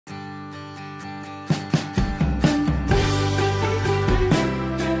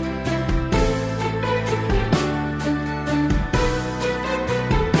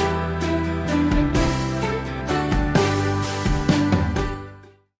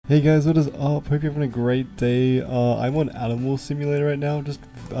Hey guys, what is up? Hope you're having a great day. I'm on Animal Simulator right now, just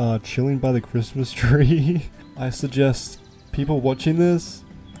chilling by the Christmas tree. I suggest people watching this,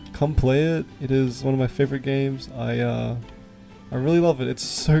 come play it. It is one of my favorite games. I really love it. It's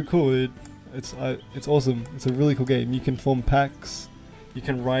so cool, dude. It's awesome. It's a really cool game. You can form packs. You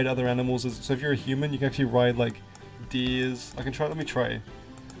can ride other animals. So if you're a human, you can actually ride like deers. Let me try.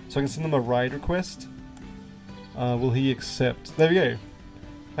 So I can send them a ride request. Will he accept? There we go.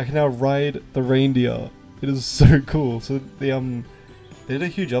 I can now ride the reindeer. It is so cool. So they did a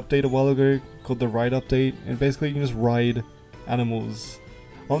huge update a while ago called the ride update, and basically you can just ride animals.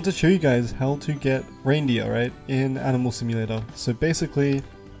 I want to show you guys how to get reindeer, right, in Animal Simulator. So basically,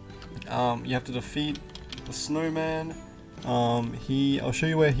 you have to defeat the snowman. I'll show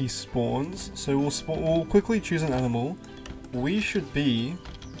you where he spawns. So we'll quickly choose an animal. We should be,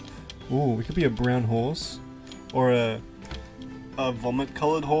 we could be a brown horse, or a vomit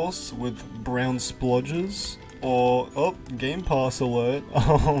colored horse with brown splodges, or Game Pass alert.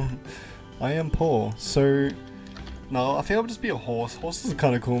 I am poor, so no, I think I'll just be a horse. Horses are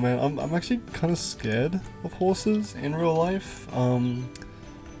kind of cool, man. I'm actually kind of scared of horses in real life. I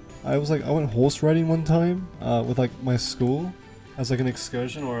went horse riding one time with like my school as like an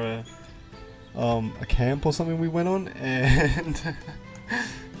excursion or a camp or something we went on, and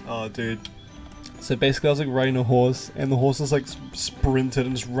oh dude. So basically I was like riding a horse, and the horse just like sprinted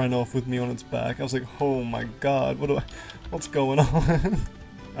and just ran off with me on its back. I was like, oh my god, what's going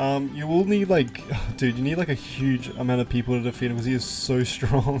on? You will need like, dude, you need like a huge amount of people to defeat him because he is so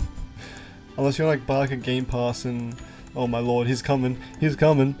strong. Unless you're like buy like a Game Pass and, oh my lord, he's coming, he is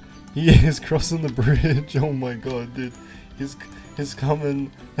crossing the bridge. Oh my god, dude, he's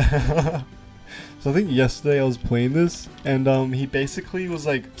coming. So I think yesterday I was playing this, and he basically was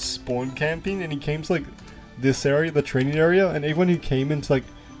like spawn camping, and he came to like this area, the training area, and everyone who came into like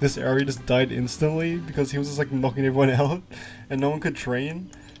this area just died instantly because he was just like knocking everyone out, and no one could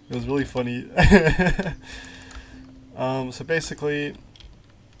train. It was really funny. So basically,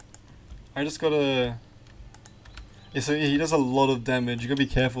 I just gotta. Yeah, so he does a lot of damage. You gotta be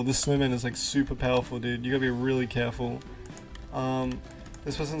careful. This snowman is like super powerful, dude. You gotta be really careful.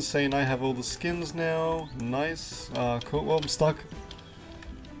 This person's saying I have all the skins now. Nice. Cool. Well, I'm stuck.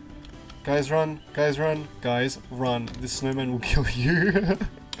 Guys, run. Guys, run. Guys, run. This snowman will kill you.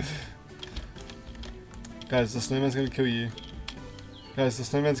 Guys, the snowman's gonna kill you. Guys, the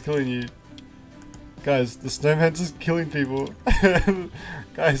snowman's killing you. Guys, the snowman's just killing people.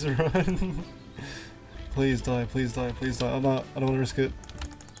 Guys, run. Please die. Please die. Please die. I don't want to risk it.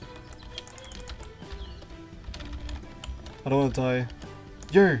 I don't want to die.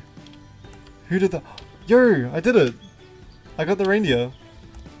 Yo! Who did that? Yo! I did it! I got the reindeer.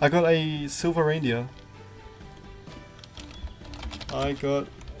 I got a silver reindeer. I got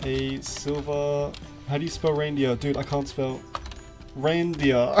a silver... How do you spell reindeer? Dude, I can't spell...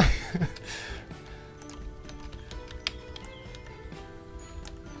 Reindeer.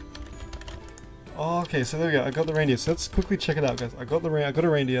 Oh, okay, so there we go. I got the reindeer. So let's quickly check it out, guys. I got a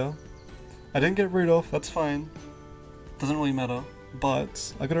reindeer. I didn't get Rudolph. That's fine. Doesn't really matter.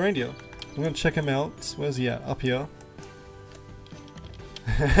 But I got a reindeer. I'm gonna check him out. Where's he at? Up here.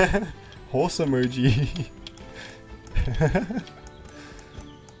 Horse emoji.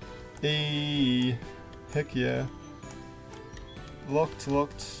 Hey, heck yeah. Locked,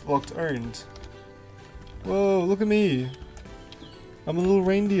 earned. Whoa, look at me. I'm a little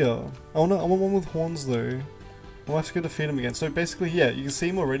reindeer. I want one with horns though. I'll have to go defeat him again. So basically, yeah, you can see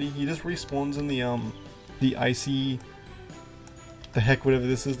him already. He just respawns in the icy, the heck, whatever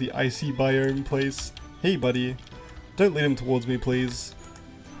this is, the icy biome place. Hey buddy, don't lead him towards me please.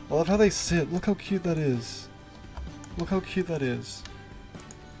 I love how they sit. Look how cute that is. Look how cute that is.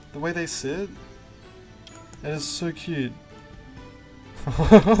 The way they sit, that is so cute.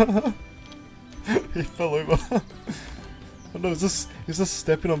 He fell over. Oh no, he's just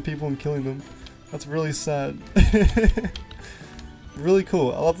stepping on people and killing them. That's really sad. Really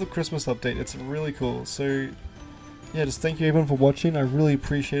cool. I love the Christmas update. It's really cool. So yeah, just thank you everyone for watching. I really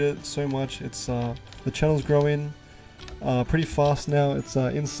appreciate it so much. It's the channel's growing pretty fast now. It's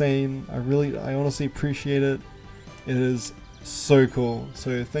insane. I honestly appreciate it. It is so cool.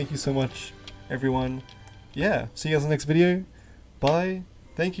 So thank you so much everyone. Yeah, see you guys in the next video. Bye.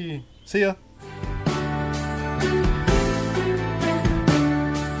 Thank you. See ya.